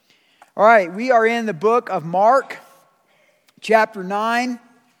All right, we are in the book of Mark, chapter 9.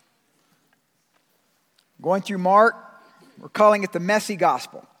 Going through Mark, we're calling it the messy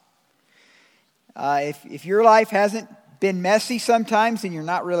gospel. If your life hasn't been messy sometimes, then you're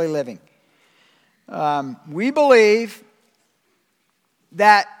not really living. We believe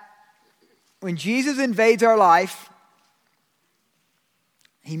that when Jesus invades our life,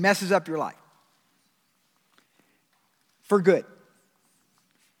 He messes up your life. For good.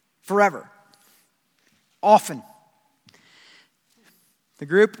 Forever. Often. The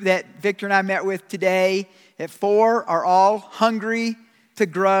group that Victor and I met with today at 4 are all hungry to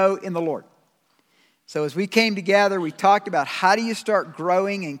grow in the Lord. So as we came together, we talked about how do you start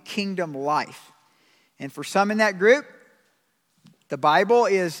growing in kingdom life. And for some in that group, the Bible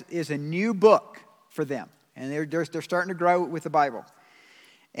is a new book for them. And they're starting to grow with the Bible.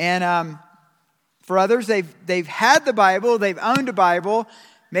 And for others, they've had the Bible, they've owned a Bible.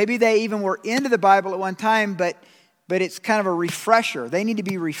 Maybe they even were into the Bible at one time, but it's kind of a refresher. They need to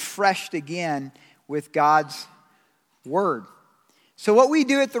be refreshed again with God's Word. So what we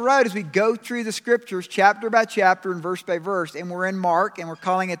do at The Road is we go through the Scriptures chapter by chapter and verse by verse. And we're in Mark, and we're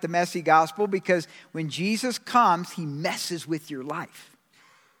calling it the messy gospel because when Jesus comes, He messes with your life.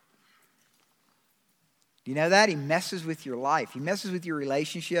 Do you know that? He messes with your life. He messes with your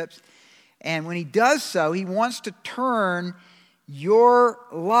relationships. And when He does so, He wants to turn your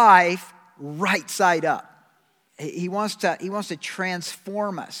life right side up. He wants to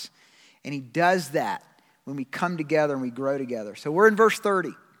transform us. And He does that when we come together and we grow together. So we're in verse 30.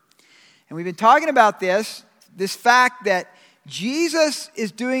 And we've been talking about this fact that Jesus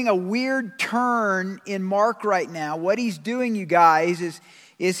is doing a weird turn in Mark right now. What He's doing, you guys,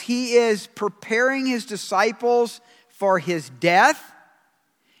 is He is preparing His disciples for His death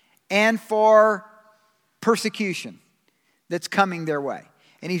and for persecution that's coming their way.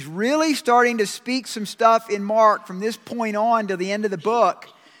 And He's really starting to speak some stuff in Mark from this point on to the end of the book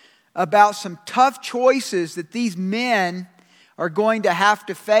about some tough choices that these men are going to have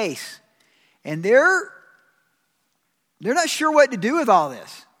to face. And they're not sure what to do with all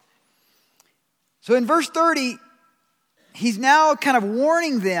this. So in verse 30, He's now kind of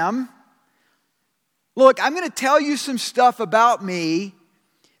warning them, look, I'm going to tell you some stuff about me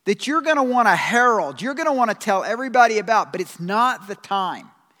that you're going to want to herald. You're going to want to tell everybody about, but it's not the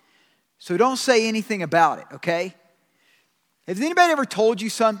time. So don't say anything about it, okay? Has anybody ever told you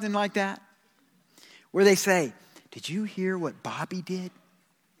something like that? Where they say, did you hear what Bobby did?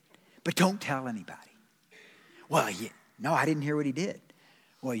 But don't tell anybody. Well, no, I didn't hear what he did.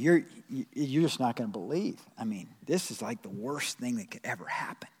 Well, you're just not going to believe. I mean, this is like the worst thing that could ever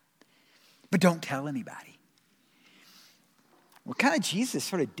happen. But don't tell anybody. Well, kind of Jesus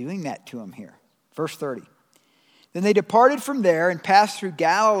sort of doing that to him here. Verse 30. Then they departed from there and passed through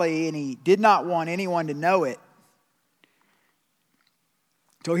Galilee, and He did not want anyone to know it.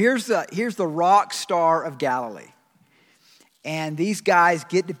 So here's the rock star of Galilee. And these guys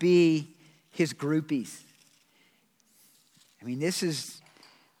get to be His groupies. I mean, this is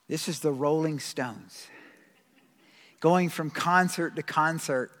the Rolling Stones. Going from concert to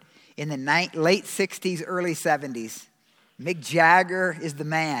concert in the late 60s, early 70s. Mick Jagger is the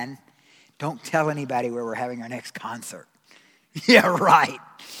man. Don't tell anybody where we're having our next concert. Yeah, right.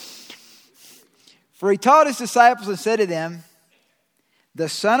 For He taught His disciples and said to them, the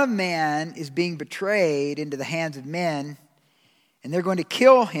Son of Man is being betrayed into the hands of men, and they're going to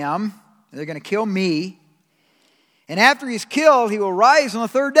kill Him. They're going to kill me. And after He's killed, He will rise on the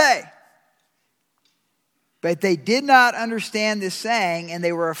third day. But they did not understand this saying, and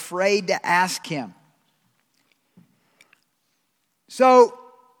they were afraid to ask Him. So,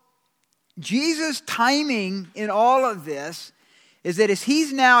 Jesus' timing in all of this is that as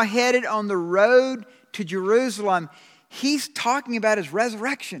He's now headed on the road to Jerusalem, He's talking about His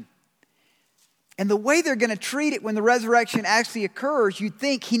resurrection. And the way they're going to treat it when the resurrection actually occurs, you'd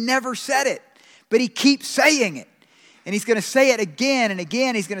think He never said it. But He keeps saying it. And He's going to say it again and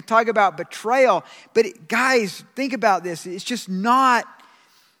again. He's going to talk about betrayal. But guys, think about this. It's not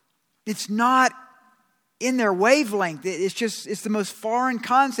in their wavelength. It's the most foreign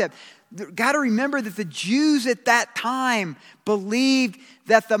concept. Got to remember that the Jews at that time believed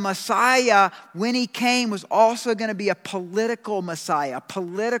that the Messiah, when He came, was also going to be a political Messiah, a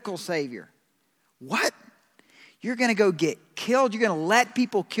political Savior. What? You're going to go get killed? You're going to let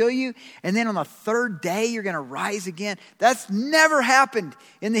people kill you? And then on the third day, you're going to rise again? That's never happened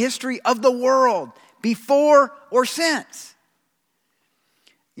in the history of the world, before or since.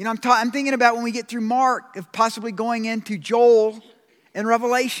 You know, I'm thinking about when we get through Mark, of possibly going into Joel and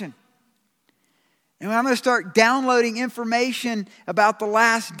Revelation. And when I'm going to start downloading information about the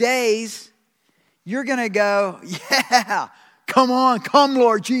last days, you're going to go, yeah, come on, come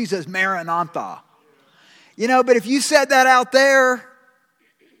Lord Jesus, Maranatha. But if you said that out there,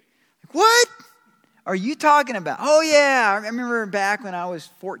 what are you talking about? Oh, yeah, I remember back when I was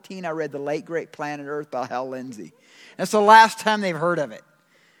 14, I read The Late Great Planet Earth by Hal Lindsey. That's the last time they've heard of it.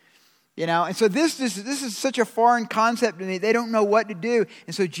 And so this is such a foreign concept to me. They don't know what to do.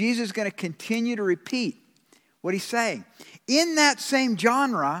 And so Jesus is going to continue to repeat what he's saying. In that same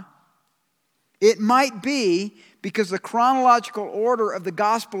genre, it might be because the chronological order of the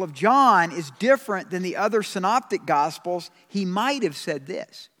Gospel of John is different than the other synoptic Gospels, he might have said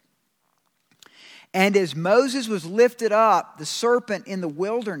this. And as Moses was lifted up, the serpent in the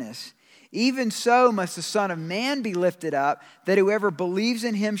wilderness, even so must the Son of Man be lifted up, that whoever believes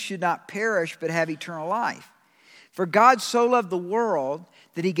in him should not perish, but have eternal life. For God so loved the world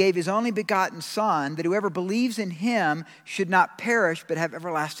that he gave his only begotten Son, that whoever believes in him should not perish, but have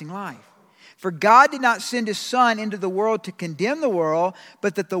everlasting life. For God did not send his Son into the world to condemn the world,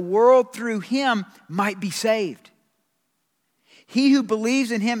 but that the world through him might be saved. He who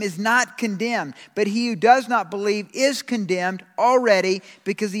believes in him is not condemned, but he who does not believe is condemned already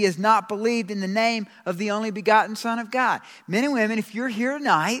because he has not believed in the name of the only begotten Son of God. Men and women, if you're here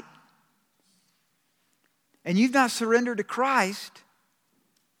tonight and you've not surrendered to Christ,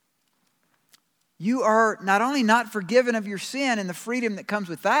 you are not only not forgiven of your sin and the freedom that comes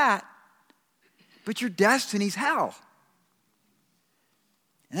with that, but your destiny's hell.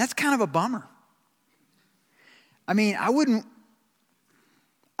 And that's kind of a bummer. I mean,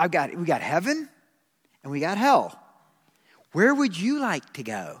 we got heaven and we got hell. Where would you like to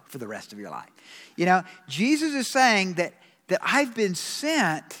go for the rest of your life? Jesus is saying that I've been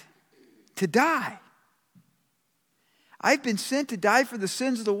sent to die. I've been sent to die for the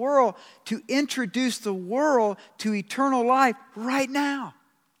sins of the world, to introduce the world to eternal life right now.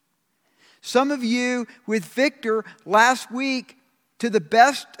 Some of you with Victor last week, to the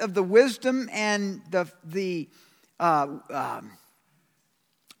best of the wisdom and the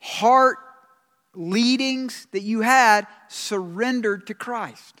heart leadings that you had, surrendered to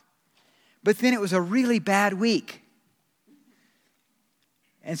Christ. But then it was a really bad week.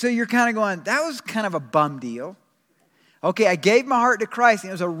 And so you're kind of going, that was kind of a bum deal. Okay, I gave my heart to Christ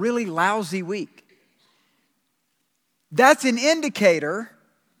and it was a really lousy week. That's an indicator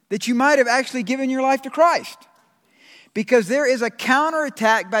that you might have actually given your life to Christ. Because there is a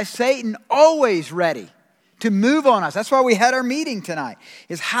counterattack by Satan always ready to move on us. That's why we had our meeting tonight.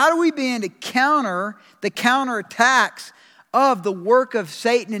 Is how do we begin to counter the counterattacks of the work of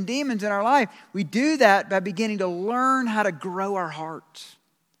Satan and demons in our life? We do that by beginning to learn how to grow our hearts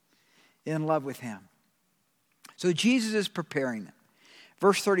in love with him. So Jesus is preparing them.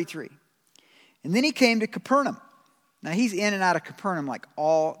 Verse 33. And then he came to Capernaum. Now he's in and out of Capernaum like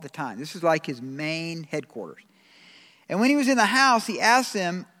all the time. This is like his main headquarters. And when he was in the house, he asked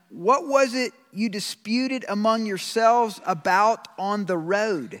them, what was it you disputed among yourselves about on the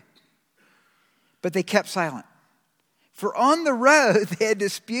road? But they kept silent. For on the road they had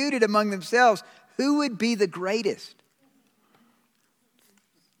disputed among themselves who would be the greatest.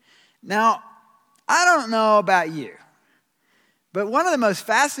 Now, I don't know about you, but one of the most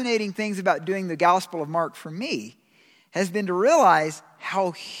fascinating things about doing the Gospel of Mark for me has been to realize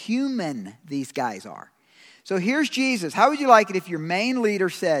how human these guys are. So here's Jesus. How would you like it if your main leader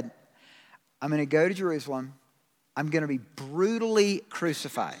said, I'm going to go to Jerusalem. I'm going to be brutally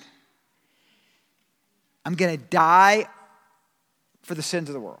crucified. I'm going to die for the sins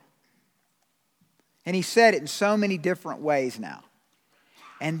of the world. And he said it in so many different ways now.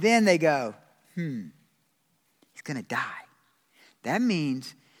 And then they go, he's going to die. That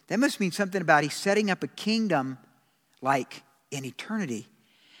must mean something about he's setting up a kingdom like in eternity.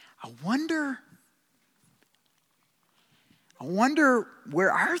 I wonder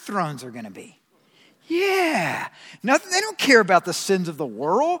where our thrones are going to be. Yeah. Nothing. They don't care about the sins of the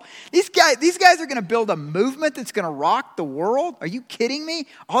world. These guys are going to build a movement that's going to rock the world. Are you kidding me?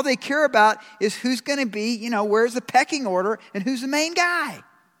 All they care about is who's going to be, where's the pecking order and who's the main guy.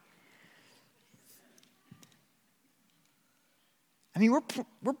 I mean,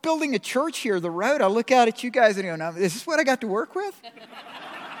 we're building a church here, the road. I look out at you guys and go, now, is this what I got to work with?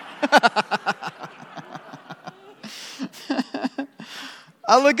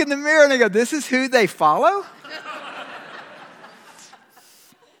 I look in the mirror and I go, this is who they follow?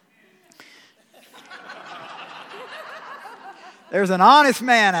 There's an honest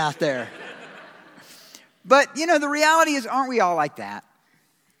man out there. But, the reality is, aren't we all like that?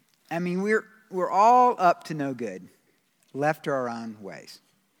 I mean, we're all up to no good, left to our own ways.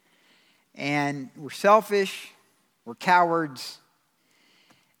 And we're selfish. We're cowards.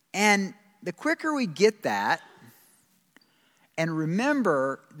 And the quicker we get that, and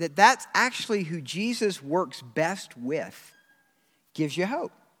remember that that's actually who Jesus works best with, gives you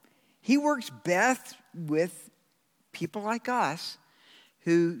hope. He works best with people like us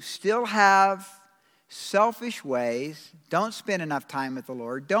who still have selfish ways, don't spend enough time with the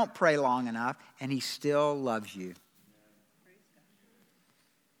Lord, don't pray long enough, and He still loves you.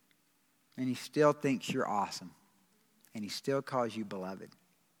 And He still thinks you're awesome. And He still calls you beloved.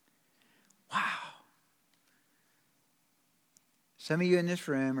 Wow. Some of you in this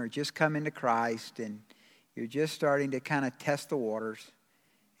room are just coming to Christ and you're just starting to kind of test the waters.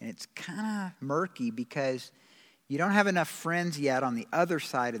 And it's kind of murky because you don't have enough friends yet on the other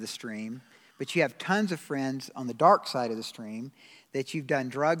side of the stream, but you have tons of friends on the dark side of the stream that you've done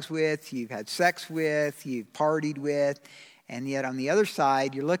drugs with, you've had sex with, you've partied with, and yet on the other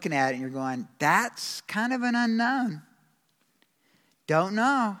side, you're looking at it and you're going, that's kind of an unknown. Don't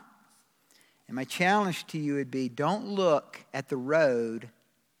know. And my challenge to you would be, don't look at the road,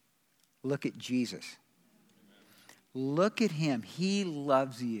 look at Jesus. Look at Him. He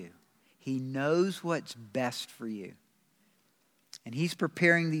loves you. He knows what's best for you. And He's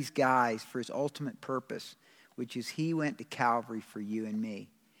preparing these guys for His ultimate purpose, which is He went to Calvary for you and me.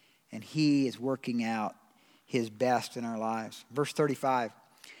 And He is working out His best in our lives. Verse 35.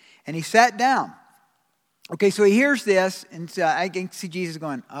 And He sat down. Okay, so he hears this, and so I can see Jesus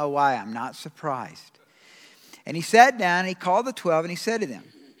going, oh, why? I'm not surprised. And He sat down, and He called the 12, and He said to them,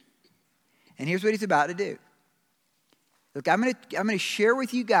 and here's what He's about to do. Look, I'm going to share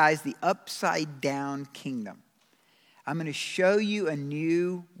with you guys the upside down kingdom. I'm going to show you a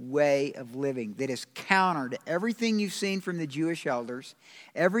new way of living that is counter to everything you've seen from the Jewish elders,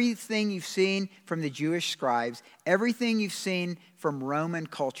 everything you've seen from the Jewish scribes, everything you've seen from Roman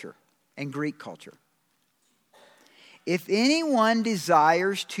culture and Greek culture. If anyone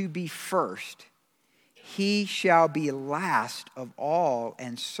desires to be first, he shall be last of all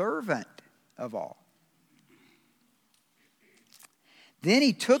and servant of all. Then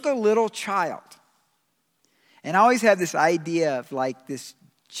He took a little child. And I always have this idea of like this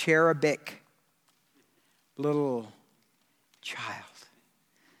cherubic little child.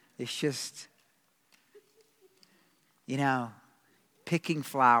 It's just, picking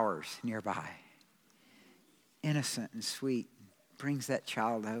flowers nearby. Innocent and sweet. Brings that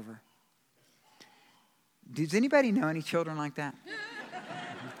child over. Does anybody know any children like that?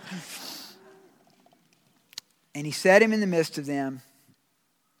 And He set him in the midst of them.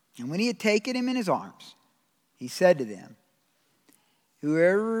 And when He had taken him in His arms, He said to them,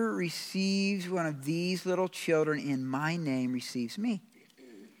 whoever receives one of these little children in my name receives me.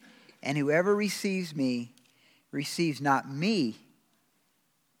 And whoever receives me receives not me,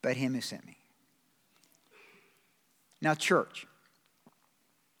 but Him who sent me. Now, church,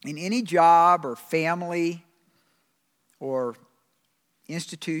 in any job or family or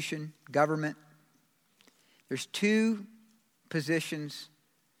institution, government, there's two positions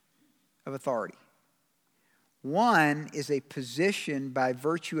of authority. One is a position by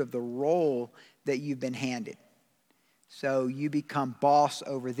virtue of the role that you've been handed. So you become boss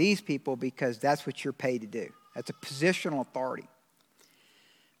over these people because that's what you're paid to do. That's a positional authority.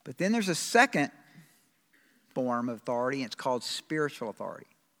 But then there's a second form of authority, and it's called spiritual authority.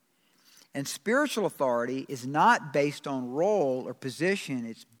 And spiritual authority is not based on role or position.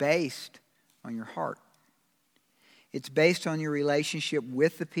 It's based on your heart. It's based on your relationship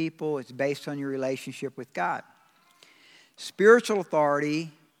with the people. It's based on your relationship with God. Spiritual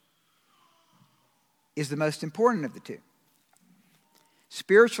authority is the most important of the two.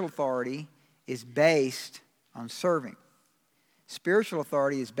 Spiritual authority is based on serving. Spiritual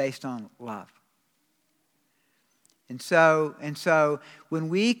authority is based on love. And so when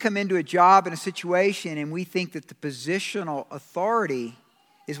we come into a job and a situation and we think that the positional authority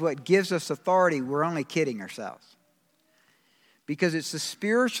is what gives us authority, we're only kidding ourselves. Because it's the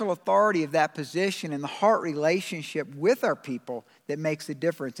spiritual authority of that position and the heart relationship with our people that makes the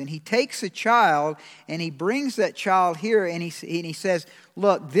difference. And He takes a child and He brings that child here and he says,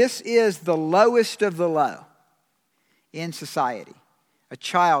 look, this is the lowest of the low in society. A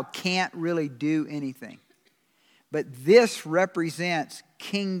child can't really do anything. But this represents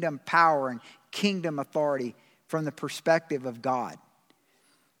kingdom power and kingdom authority from the perspective of God.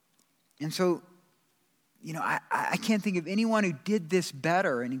 And so, I can't think of anyone who did this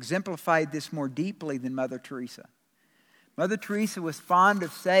better and exemplified this more deeply than Mother Teresa. Mother Teresa was fond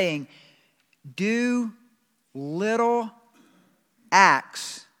of saying, do little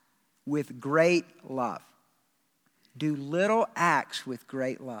acts with great love. Do little acts with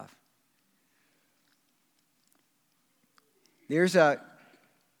great love. There's a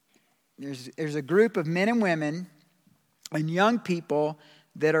group of men and women and young people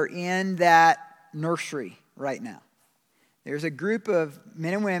that are in that nursery right now. There's a group of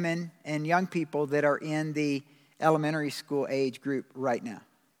men and women and young people that are in the elementary school age group right now.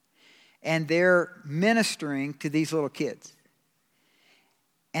 And they're ministering to these little kids.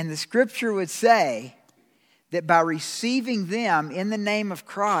 And the scripture would say that by receiving them in the name of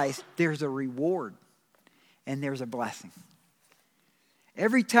Christ, there's a reward and there's a blessing.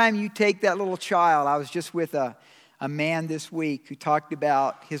 Every time you take that little child, I was just with a man this week who talked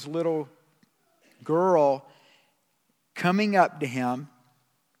about his little girl coming up to him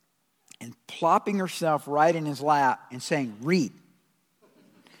and plopping herself right in his lap and saying, "Read."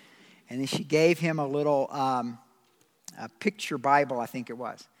 And then she gave him a little a picture Bible, I think it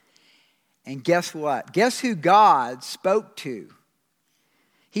was. And guess what? Guess who God spoke to?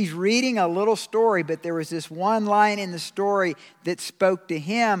 He's reading a little story, but there was this one line in the story that spoke to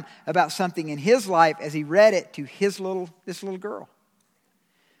him about something in his life as he read it to this little girl.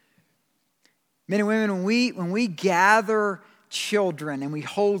 Men and women, when we gather children and we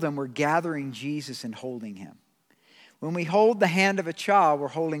hold them, we're gathering Jesus and holding him. When we hold the hand of a child, we're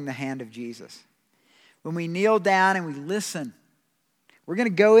holding the hand of Jesus. When we kneel down and we listen, we're going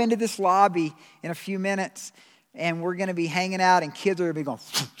to go into this lobby in a few minutes and we're going to be hanging out and kids are going to be going.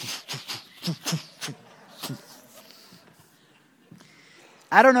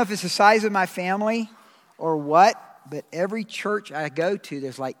 I don't know if it's the size of my family or what, but every church I go to,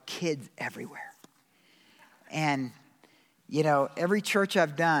 there's like kids everywhere. And, you know, every church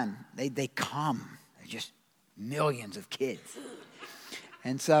I've done, they come. They're just millions of kids.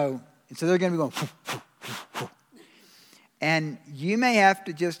 And so they're going to be going. And you may have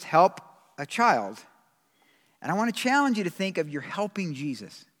to just help a child. And I want to challenge you to think of you're helping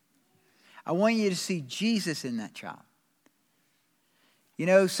Jesus. I want you to see Jesus in that child. You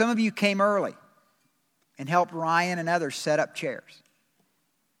know, some of you came early and helped Ryan and others set up chairs.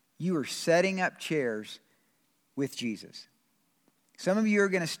 You are setting up chairs with Jesus. Some of you are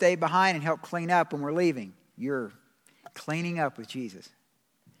going to stay behind and help clean up when we're leaving. You're cleaning up with Jesus.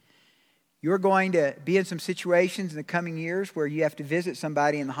 You're going to be in some situations in the coming years where you have to visit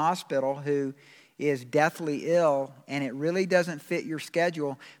somebody in the hospital who is deathly ill and it really doesn't fit your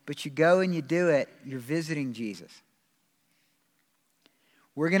schedule, but you go and you do it. You're visiting Jesus.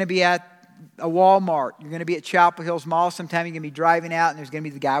 We're going to be at a Walmart. You're going to be at Chapel Hills Mall. Sometime you're going to be driving out and there's going to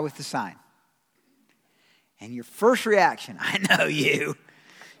be the guy with the sign. And your first reaction, I know you,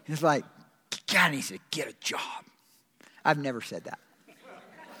 is like, God needs to get a job. I've never said that.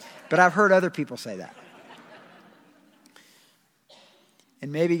 But I've heard other people say that.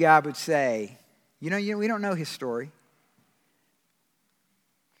 And maybe God would say, you know, we don't know his story.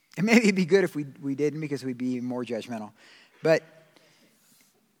 And maybe it'd be good if we didn't because we'd be even more judgmental. But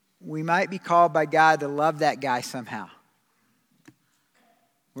we might be called by God to love that guy somehow.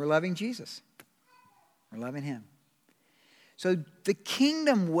 We're loving Jesus. We're loving him. So the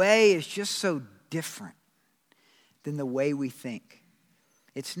kingdom way is just so different than the way we think.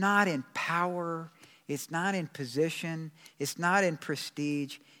 It's not in power. It's not in position. It's not in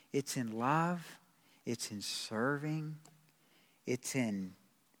prestige. It's in love. It's in serving. It's in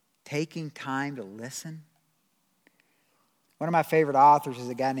taking time to listen. One of my favorite authors is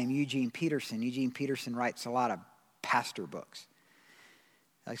a guy named Eugene Peterson. Eugene Peterson writes a lot of pastor books.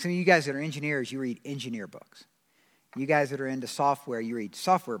 Like some of you guys that are engineers, you read engineer books. You guys that are into software, you read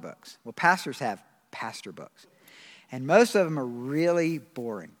software books. Well, pastors have pastor books. And most of them are really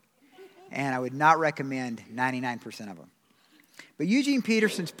boring. And I would not recommend 99% of them. But Eugene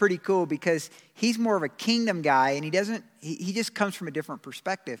Peterson's pretty cool because he's more of a kingdom guy and he just comes from a different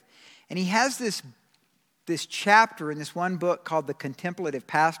perspective. And he has this chapter in this one book called The Contemplative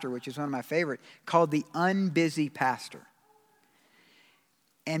Pastor, which is one of my favorite, called The Unbusy Pastor.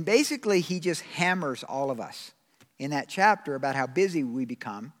 And basically he just hammers all of us in that chapter about how busy we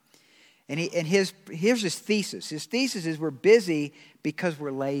become. And here's his thesis. His thesis is we're busy because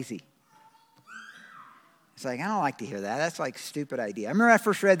we're lazy. It's like, I don't like to hear that. That's like a stupid idea. I remember when I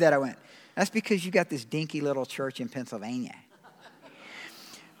first read that, I went, that's because you got this dinky little church in Pennsylvania.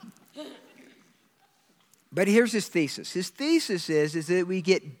 But here's his thesis. His thesis is that we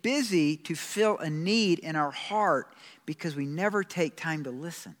get busy to fill a need in our heart because we never take time to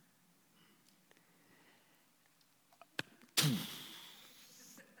listen.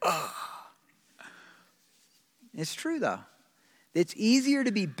 It's true, though. It's easier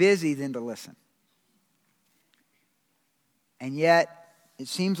to be busy than to listen. And yet, it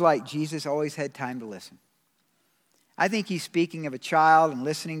seems like Jesus always had time to listen. I think he's speaking of a child and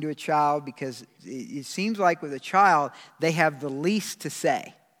listening to a child, because it seems like with a child, they have the least to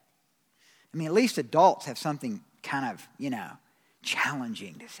say. I mean, at least adults have something kind of,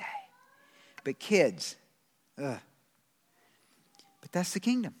 challenging to say. But kids, ugh. But that's the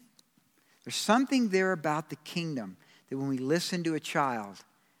kingdom. There's something there about the kingdom that when we listen to a child,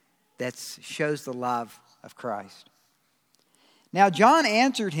 that shows the love of Christ. Now, John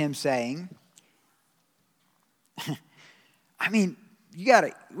answered him saying, I mean, we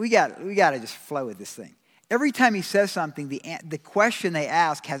gotta just flow with this thing. Every time he says something, the question they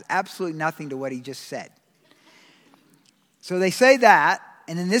ask has absolutely nothing to what he just said. So they say that,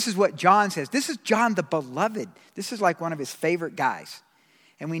 and then this is what John says. This is John the beloved. This is like one of his favorite guys.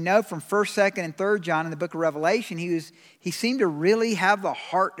 And we know from 1st, 2nd, and 3rd John in the book of Revelation, he seemed to really have the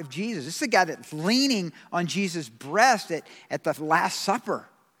heart of Jesus. This is the guy that's leaning on Jesus' breast at the Last Supper.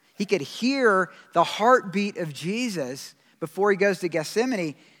 He could hear the heartbeat of Jesus before he goes to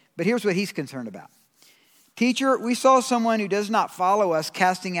Gethsemane. But here's what he's concerned about. Teacher, we saw someone who does not follow us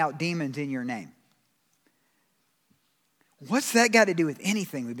casting out demons in your name. What's that got to do with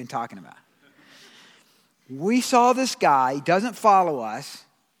anything we've been talking about? We saw this guy, he doesn't follow us.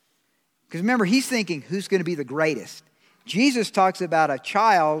 Because remember, he's thinking, who's going to be the greatest? Jesus talks about a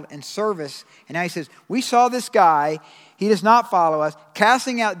child and service. And now he says, we saw this guy, he does not follow us,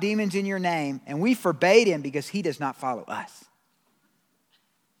 casting out demons in your name. And we forbade him because he does not follow us.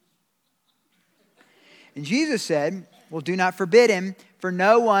 And Jesus said, well, do not forbid him, for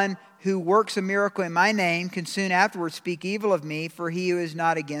no one who works a miracle in my name can soon afterwards speak evil of me, for he who is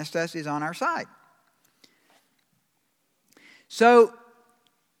not against us is on our side. So,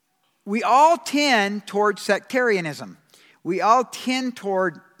 we all tend toward sectarianism. We all tend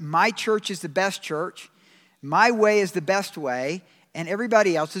toward my church is the best church, my way is the best way, and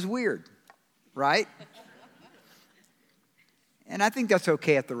everybody else is weird, right? And I think that's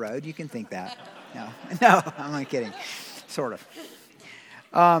okay at the road. You can think that. No, I'm not kidding. Sort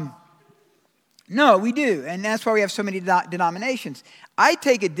of. No, we do. And that's why we have so many denominations. I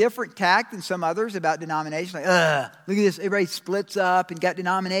take a different tack than some others about denominations. Like, look at this. Everybody splits up and got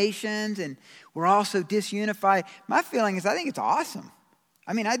denominations and we're all so disunified. My feeling is I think it's awesome.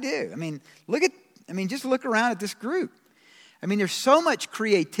 I mean, I do. Just look around at this group. I mean, there's so much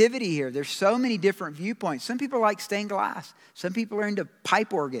creativity here. There's so many different viewpoints. Some people like stained glass. Some people are into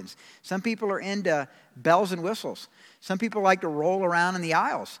pipe organs. Some people are into bells and whistles. Some people like to roll around in the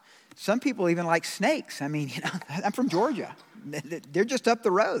aisles. Some people even like snakes. I mean, I'm from Georgia. They're just up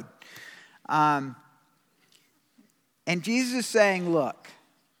the road. And Jesus is saying, look,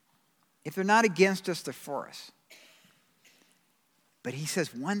 if they're not against us, they're for us. But he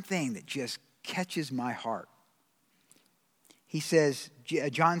says one thing that just catches my heart. He says,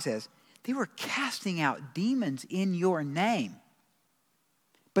 John says, they were casting out demons in your name,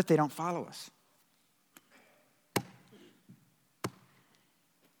 but they don't follow us.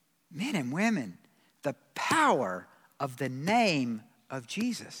 Men and women, the power of the name of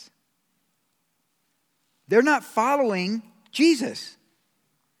Jesus. They're not following Jesus.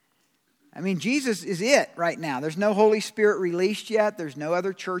 I mean, Jesus is it right now. There's no Holy Spirit released yet. There's no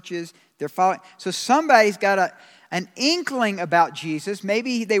other churches. They're following. So somebody's got an inkling about Jesus.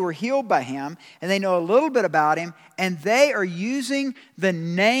 Maybe they were healed by him and they know a little bit about him and they are using the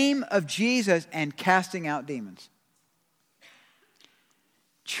name of Jesus and casting out demons.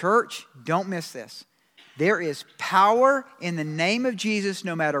 Church, don't miss this. There is power in the name of Jesus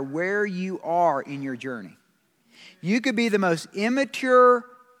no matter where you are in your journey. You could be the most immature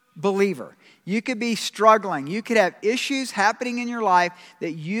believer. You could be struggling. You could have issues happening in your life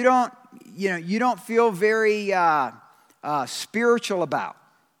that you don't feel very spiritual about.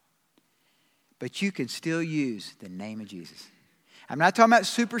 But you can still use the name of Jesus. I'm not talking about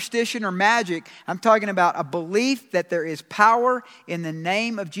superstition or magic. I'm talking about a belief that there is power in the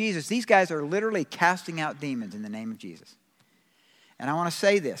name of Jesus. These guys are literally casting out demons in the name of Jesus. And I want to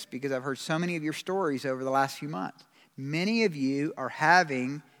say this because I've heard so many of your stories over the last few months. Many of you are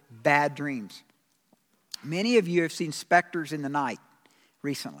having bad dreams. Many of you have seen specters in the night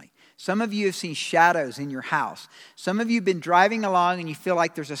recently. Some of you have seen shadows in your house. Some of you have been driving along and you feel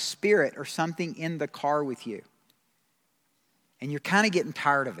like there's a spirit or something in the car with you. And you're kind of getting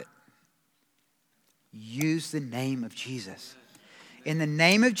tired of it. Use the name of Jesus. In the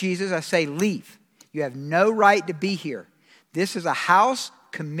name of Jesus, I say leave. You have no right to be here. This is a house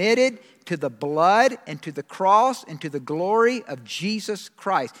committed to the blood and to the cross and to the glory of Jesus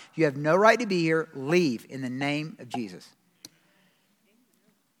Christ. You have no right to be here. Leave in the name of Jesus.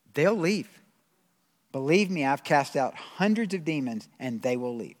 They'll leave. Believe me, I've cast out hundreds of demons and they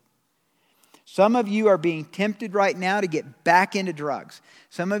will leave. Some of you are being tempted right now to get back into drugs.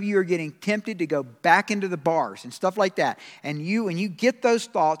 Some of you are getting tempted to go back into the bars and stuff like that. And when you get those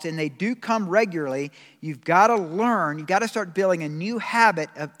thoughts, and they do come regularly, you've got to learn, you've got to start building a new habit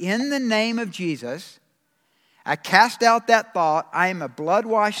of, in the name of Jesus, I cast out that thought. I am a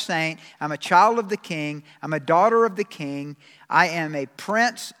blood-washed saint. I'm a child of the King. I'm a daughter of the King. I am a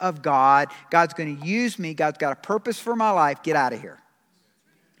prince of God. God's going to use me. God's got a purpose for my life. Get out of here.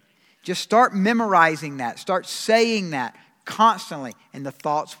 Just start memorizing that. Start saying that constantly, and the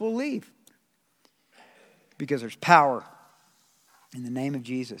thoughts will leave. Because there's power in the name of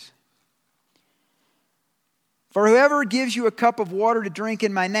Jesus. For whoever gives you a cup of water to drink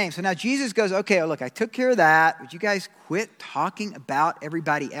in my name. So now Jesus goes, okay, look, I took care of that. Would you guys quit talking about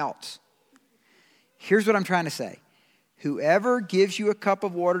everybody else? Here's what I'm trying to say. Whoever gives you a cup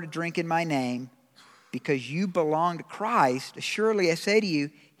of water to drink in my name, because you belong to Christ, assuredly I say to you,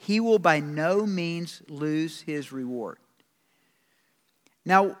 he will by no means lose his reward.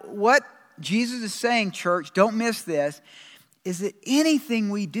 Now, what Jesus is saying, church, don't miss this, is that anything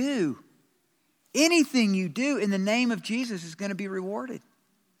we do, anything you do in the name of Jesus is going to be rewarded.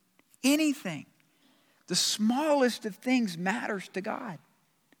 Anything. The smallest of things matters to God.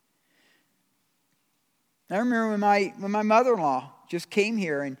 I remember when my mother-in-law just came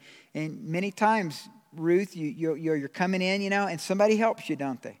here, and many times, Ruth, you're coming in, and somebody helps you,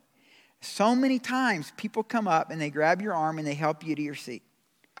 don't they? So many times people come up and they grab your arm and they help you to your seat.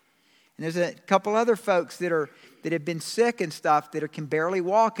 And there's a couple other folks that have been sick and stuff that can barely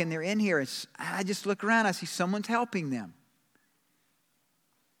walk, and they're in here. And I just look around, I see someone's helping them.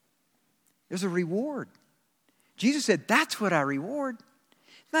 There's a reward. Jesus said, that's what I reward.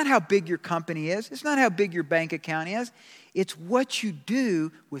 It's not how big your company is. It's not how big your bank account is. It's what you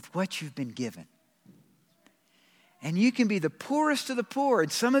do with what you've been given. And you can be the poorest of the poor.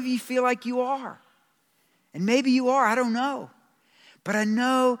 And some of you feel like you are. And maybe you are, I don't know. But I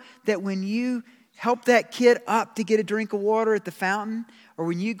know that when you help that kid up to get a drink of water at the fountain, or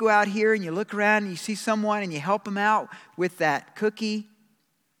when you go out here and you look around and you see someone and you help them out with that cookie,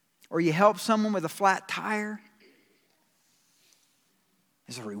 or you help someone with a flat tire,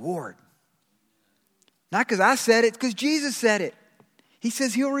 there's a reward. Not because I said it, because Jesus said it. He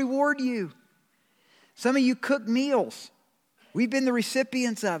says he'll reward you. Some of you cook meals. We've been the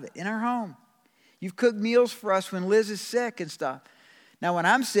recipients of it in our home. You've cooked meals for us when Liz is sick and stuff. Now, when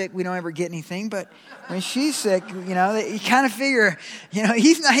I'm sick, we don't ever get anything, but when she's sick, you kind of figure,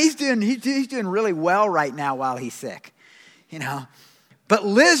 he's doing really well right now while he's sick, But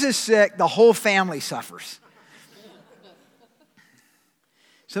Liz is sick, the whole family suffers.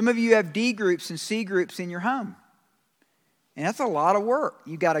 Some of you have D groups and C groups in your home. And that's a lot of work.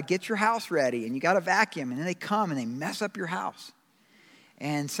 You got to get your house ready, and you got to vacuum, and then they come and they mess up your house.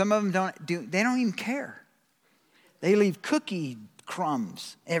 And some of them they don't even care. They leave cookie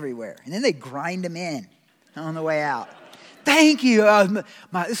crumbs everywhere, and then they grind them in on the way out. Thank you.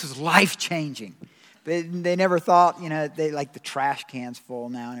 This is life-changing. But they never thought, they like the trash cans full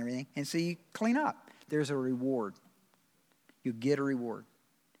now and everything. And so you clean up. There's a reward. You get a reward.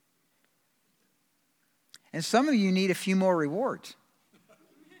 And some of you need a few more rewards.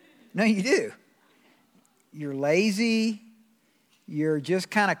 No, you do. You're lazy. You're just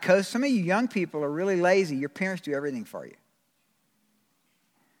kind of coast. Some of you young people are really lazy. Your parents do everything for you.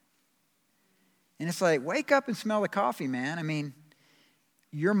 And it's like, wake up and smell the coffee, man. I mean,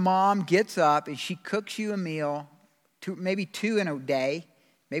 your mom gets up and she cooks you a meal, maybe 2 in a day,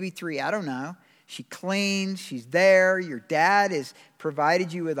 maybe 3, I don't know. She cleans, she's there. Your dad has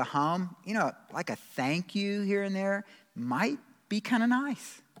provided you with a home. Like a thank you here and there might be kind of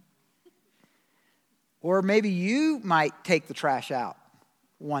nice. Or maybe you might take the trash out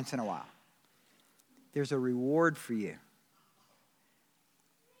once in a while. There's a reward for you.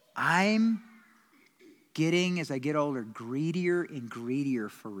 I'm getting, as I get older, greedier and greedier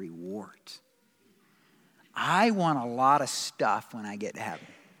for rewards. I want a lot of stuff when I get to heaven.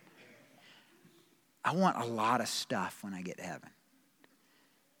 I want a lot of stuff when I get to heaven.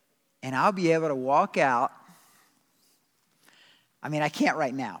 And I'll be able to walk out. I mean, I can't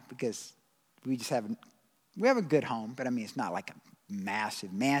right now because we have a good home, but it's not like a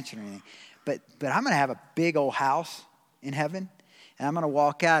massive mansion or anything. But I'm going to have a big old house in heaven, and I'm going to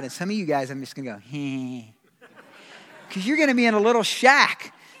walk out, and some of you guys, I'm just going to go, because you're going to be in a little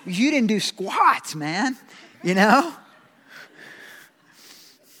shack because you didn't do squats, man,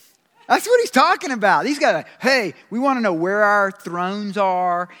 That's what he's talking about. He's got hey, we want to know where our thrones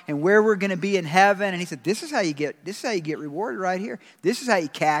are and where we're going to be in heaven. And he said, this is how you get rewarded right here. This is how you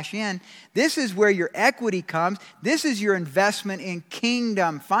cash in. This is where your equity comes. This is your investment in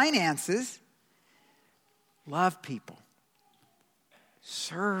kingdom finances. Love people.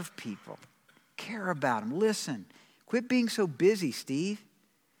 Serve people. Care about them. Listen. Quit being so busy, Steve.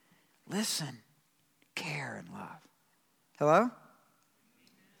 Listen. Care and love. Hello?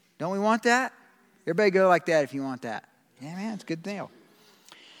 Don't we want that? Everybody go like that if you want that. Yeah, man, it's a good deal.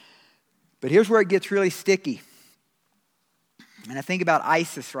 But here's where it gets really sticky. And I think about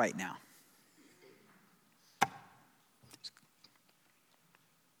ISIS right now.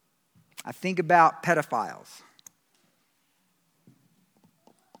 I think about pedophiles.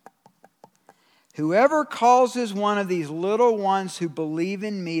 Whoever causes one of these little ones who believe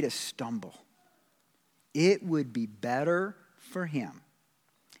in me to stumble, it would be better for him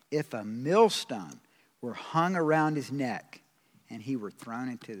if a millstone were hung around his neck and he were thrown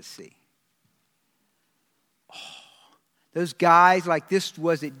into the sea. Oh, those guys, like this,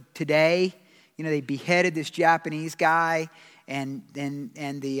 was it today? You know, they beheaded this Japanese guy, and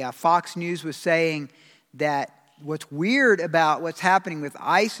the Fox News was saying that what's weird about what's happening with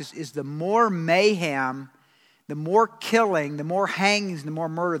ISIS is the more mayhem, the more killing, the more hangings, the more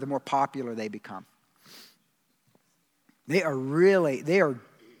murder, the more popular they become.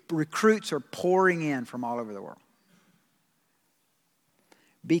 Recruits are pouring in from all over the world.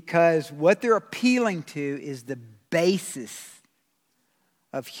 Because what they're appealing to is the basis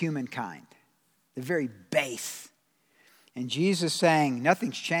of humankind. The very base. And Jesus saying,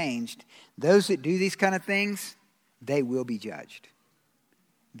 nothing's changed. Those that do these kind of things, they will be judged.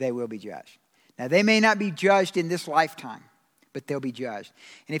 They will be judged. Now, they may not be judged in this lifetime, but they'll be judged.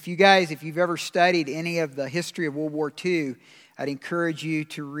 And if you've ever studied any of the history of World War II, I'd encourage you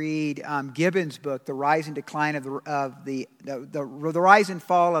to read Gibbon's book, The Rise and Decline of the Rise and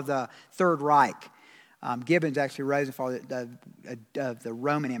Fall of the Third Reich. Gibbon's actually Rise and Fall of the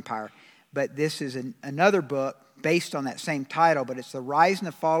Roman Empire. But this is another book based on that same title, but it's The Rise and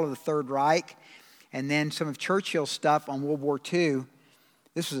the Fall of the Third Reich, and then some of Churchill's stuff on World War II.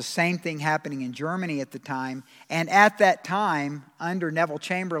 This was the same thing happening in Germany at the time. And at that time, under Neville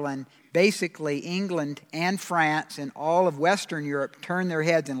Chamberlain, basically England and France and all of Western Europe turned their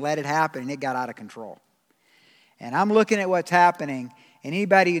heads and let it happen, and it got out of control. And I'm looking at what's happening, and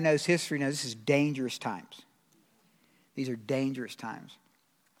anybody who knows history knows this is dangerous times. These are dangerous times.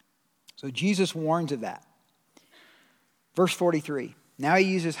 So Jesus warns of that. Verse 43. Now he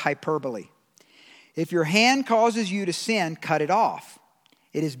uses hyperbole. If your hand causes you to sin, cut it off.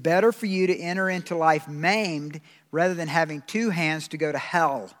 It is better for you to enter into life maimed rather than having two hands to go to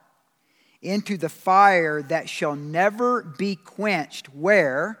hell, into the fire that shall never be quenched,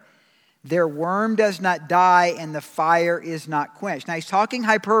 where their worm does not die and the fire is not quenched. Now he's talking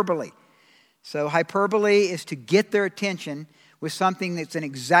hyperbole. So hyperbole is to get their attention with something that's an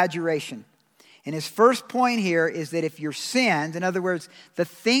exaggeration. And his first point here is that if your sins, in other words, the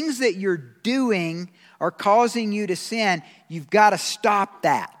things that you're doing are causing you to sin, you've got to stop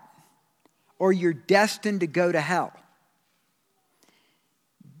that, or you're destined to go to hell.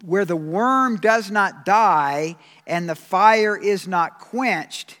 Where the worm does not die and the fire is not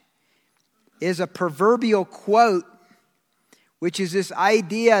quenched is a proverbial quote, which is this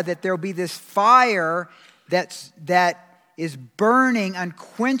idea that there'll be this fire that is burning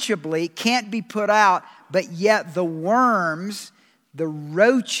unquenchably, can't be put out, but yet the worms, the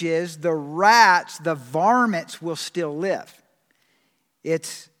roaches, the rats, the varmints will still live.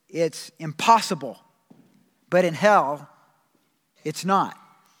 It's impossible. But in hell, it's not.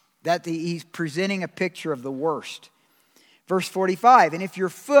 He's presenting a picture of the worst. Verse 45, and if your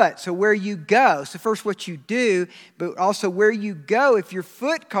foot, so where you go, so first what you do, but also where you go, if your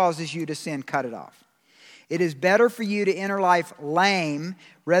foot causes you to sin, cut it off. It is better for you to enter life lame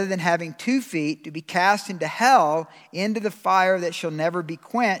rather than having 2 feet to be cast into hell, into the fire that shall never be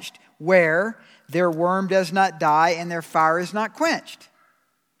quenched, where their worm does not die and their fire is not quenched.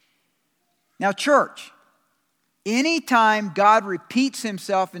 Now, church, anytime God repeats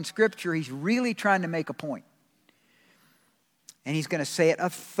himself in Scripture, he's really trying to make a point. And he's going to say it a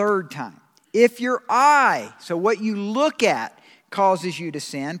third time. If your eye, so what you look at, causes you to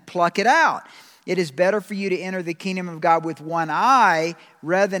sin, pluck it out. It is better for you to enter the kingdom of God with one eye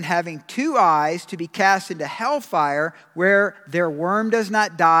rather than having 2 eyes to be cast into hellfire, where their worm does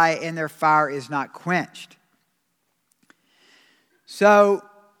not die and their fire is not quenched. So,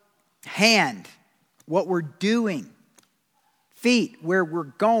 hand, what we're doing. Feet, where we're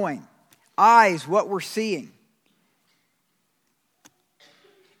going. Eyes, what we're seeing.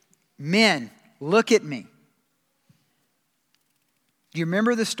 Men, look at me. Do you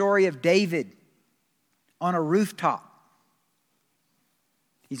remember the story of David on a rooftop?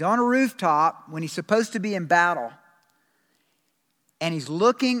 He's on a rooftop when he's supposed to be in battle. And he's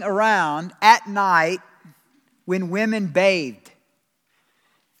looking around at night when women bathed.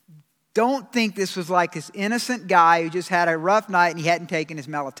 Don't think this was like this innocent guy who just had a rough night and he hadn't taken his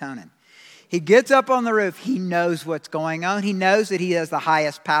melatonin. He gets up on the roof. He knows what's going on. He knows that he has the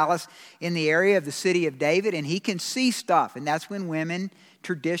highest palace in the area of the city of David, and he can see stuff. And that's when women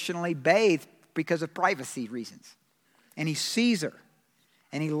traditionally bathe because of privacy reasons. And he sees her,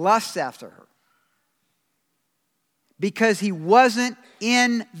 and he lusts after her. Because he wasn't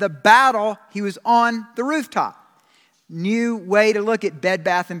in the battle, he was on the rooftop. New way to look at Bed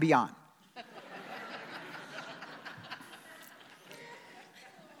Bath & Beyond.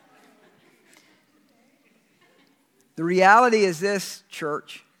 The reality is this,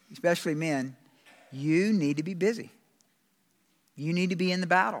 church, especially men, you need to be busy. You need to be in the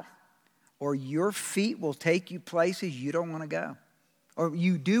battle. Or your feet will take you places you don't want to go. Or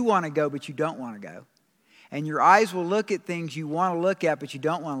you do want to go, but you don't want to go. And your eyes will look at things you want to look at, but you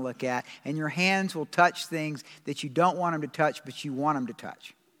don't want to look at. And your hands will touch things that you don't want them to touch, but you want them to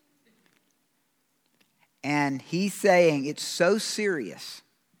touch. And he's saying it's so serious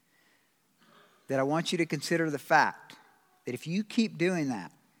that I want you to consider the fact that if you keep doing that,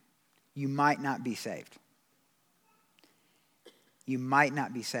 you might not be saved. You might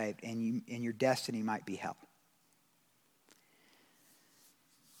not be saved, and your destiny might be hell.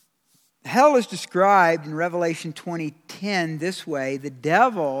 Hell is described in Revelation 20:10 this way: the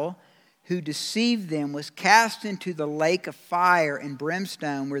devil who deceived them was cast into the lake of fire and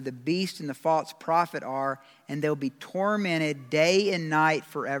brimstone where the beast and the false prophet are, and they'll be tormented day and night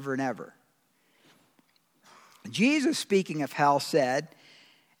forever and ever. Jesus, speaking of hell, said,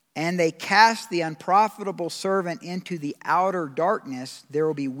 and they cast the unprofitable servant into the outer darkness. There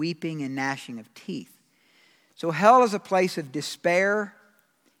will be weeping and gnashing of teeth. So hell is a place of despair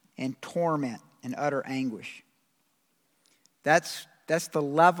and torment and utter anguish. That's the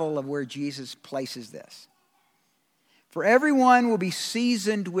level of where Jesus places this. For everyone will be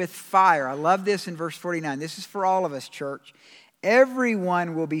seasoned with fire. I love this in verse 49. This is for all of us, church.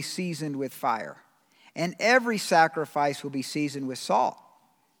 Everyone will be seasoned with fire. And every sacrifice will be seasoned with salt.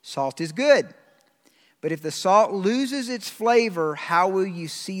 Salt is good. But if the salt loses its flavor, how will you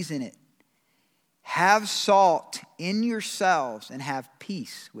season it? Have salt in yourselves and have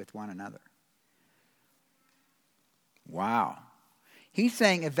peace with one another. Wow. He's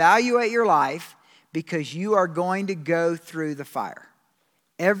saying evaluate your life because you are going to go through the fire.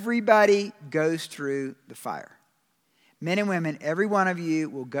 Everybody goes through the fire. Men and women, every one of you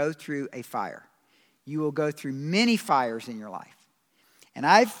will go through a fire. You will go through many fires in your life. And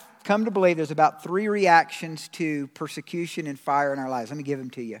I've come to believe there's about 3 reactions to persecution and fire in our lives. Let me give them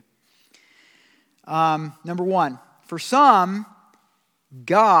to you. Number 1, for some,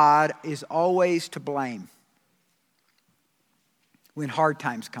 God is always to blame when hard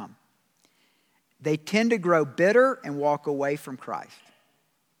times come. They tend to grow bitter and walk away from Christ.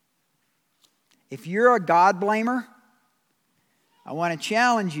 If you're a God blamer, I want to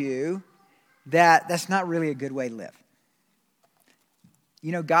challenge you that that's not really a good way to live.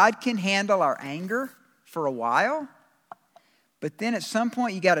 You know, God can handle our anger for a while, but then at some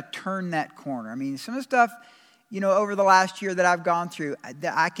point you got to turn that corner. I mean, some of the stuff, over the last year that I've gone through,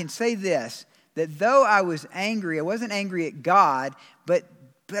 I can say this, that though I was angry, I wasn't angry at God, but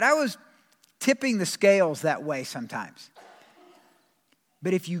I was tipping the scales that way sometimes.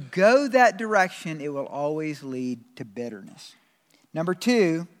 But if you go that direction, it will always lead to bitterness. Number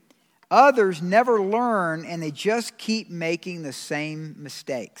 2, others never learn and they just keep making the same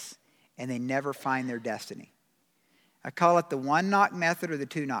mistakes and they never find their destiny. I call it the 1-knock method or the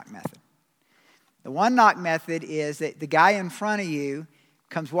 2-knock method. The 1-knock method is that the guy in front of you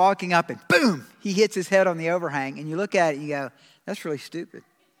comes walking up and boom, he hits his head on the overhang and you look at it and you go, that's really stupid.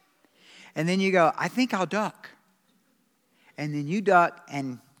 And then you go, I think I'll duck. And then you duck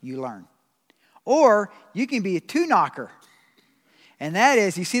and you learn. Or you can be a 2-knocker. And that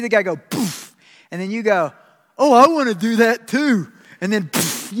is, you see the guy go poof, and then you go, oh, I want to do that too. And then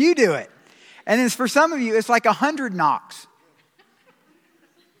poof, you do it. And then for some of you, it's like 100 knocks.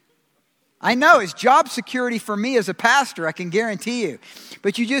 I know, it's job security for me as a pastor, I can guarantee you.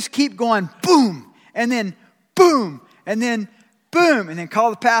 But you just keep going boom, and then boom, and then boom, and then call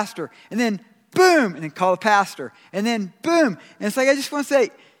the pastor, and then boom, and then call the pastor, and then boom. And it's like, I just want to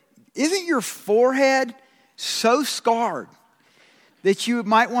say, isn't your forehead so scarred that you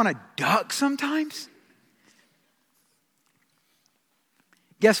might want to duck sometimes?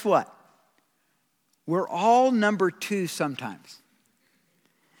 Guess what? We're all number 2 sometimes.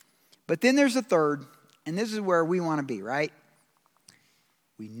 But then there's a third, and this is where we want to be, right?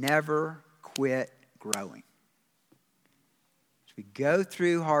 We never quit growing. As we go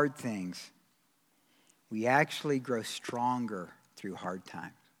through hard things, we actually grow stronger through hard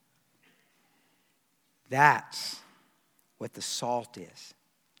times. That's what the salt is.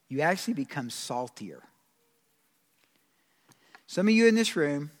 You actually become saltier. Some of you in this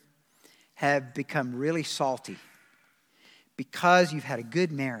room have become really salty because you've had a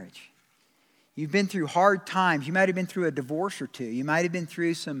good marriage. You've been through hard times. You might have been through a divorce or two. You might have been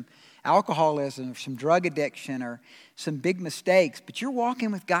through some alcoholism or some drug addiction or some big mistakes, but you're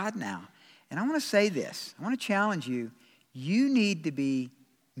walking with God now. And I want to say this. I want to challenge you. You need to be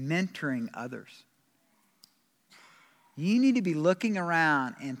mentoring others. You need to be looking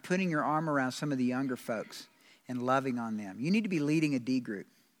around and putting your arm around some of the younger folks and loving on them. You need to be leading a D group.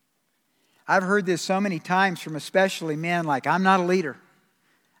 I've heard this so many times from especially men like, I'm not a leader.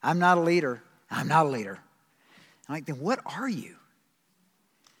 I'm not a leader. I'm not a leader. I'm like, then what are you?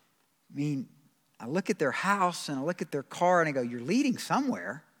 I mean, I look at their house and I look at their car and I go, you're leading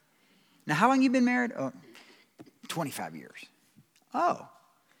somewhere. Now, how long have you been married? Oh, 25 years. Oh,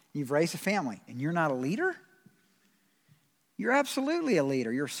 you've raised a family and you're not a leader? You're absolutely a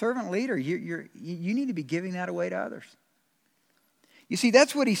leader. You're a servant leader. You need to be giving that away to others. You see,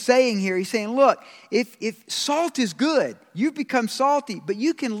 that's what he's saying here. He's saying, look, if salt is good, you've become salty, but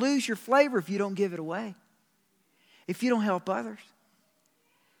you can lose your flavor if you don't give it away, if you don't help others.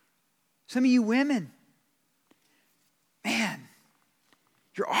 Some of you women, man,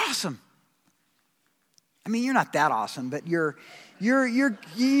 you're awesome. I mean, you're not that awesome, but you're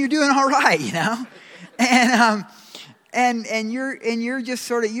doing all right, you know. And you're just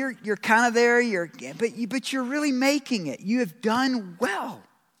sort of you're kind of there. But you're really making it. You have done well.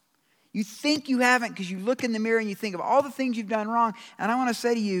 You think you haven't because you look in the mirror and you think of all the things you've done wrong. And I want to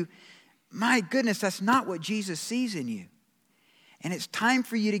say to you, my goodness, that's not what Jesus sees in you. And it's time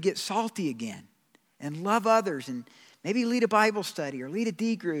for you to get salty again and love others and maybe lead a Bible study or lead a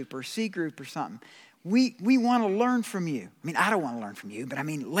D group or C group or something. We want to learn from you. I mean, I don't want to learn from you, but I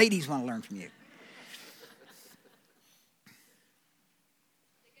mean, ladies want to learn from you.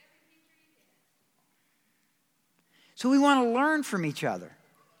 So we want to learn from each other.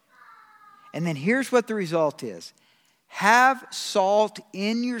 And then here's what the result is. Have salt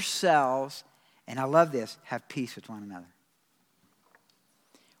in yourselves, and I love this, have peace with one another.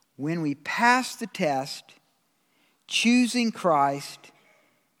 When we pass the test, choosing Christ,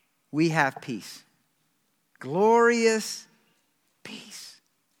 we have peace. Glorious peace.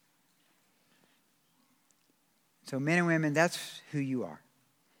 So men and women, that's who you are.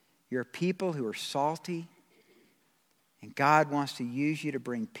 You're people who are salty, and God wants to use you to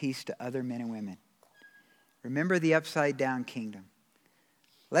bring peace to other men and women. Remember the upside down kingdom.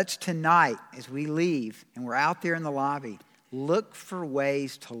 Let's tonight, as we leave and we're out there in the lobby, look for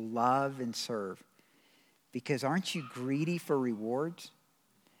ways to love and serve. Because aren't you greedy for rewards?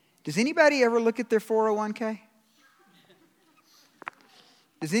 Does anybody ever look at their 401k?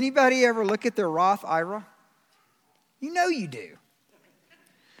 Does anybody ever look at their Roth IRA? You know you do.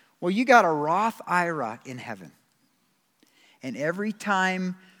 Well, you got a Roth IRA in heaven. And every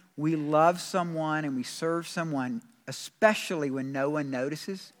time we love someone and we serve someone, especially when no one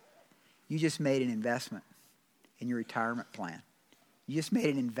notices, you just made an investment in your retirement plan. You just made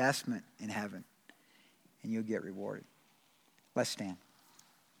an investment in heaven, and you'll get rewarded. Let's stand.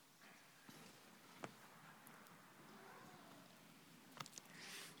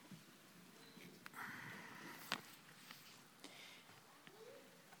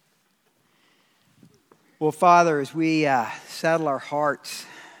 Well, Father, as we settle our hearts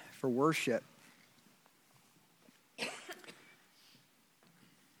for worship,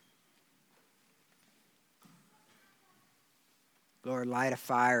 Lord, light a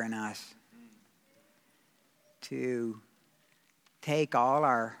fire in us to take all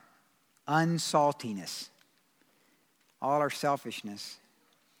our unsaltiness, all our selfishness.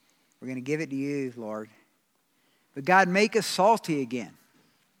 We're going to give it to you, Lord. But God, make us salty again.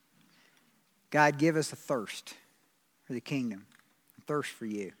 God, give us a thirst for the kingdom, a thirst for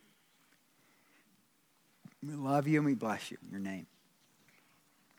you. We love you and we bless you in your name.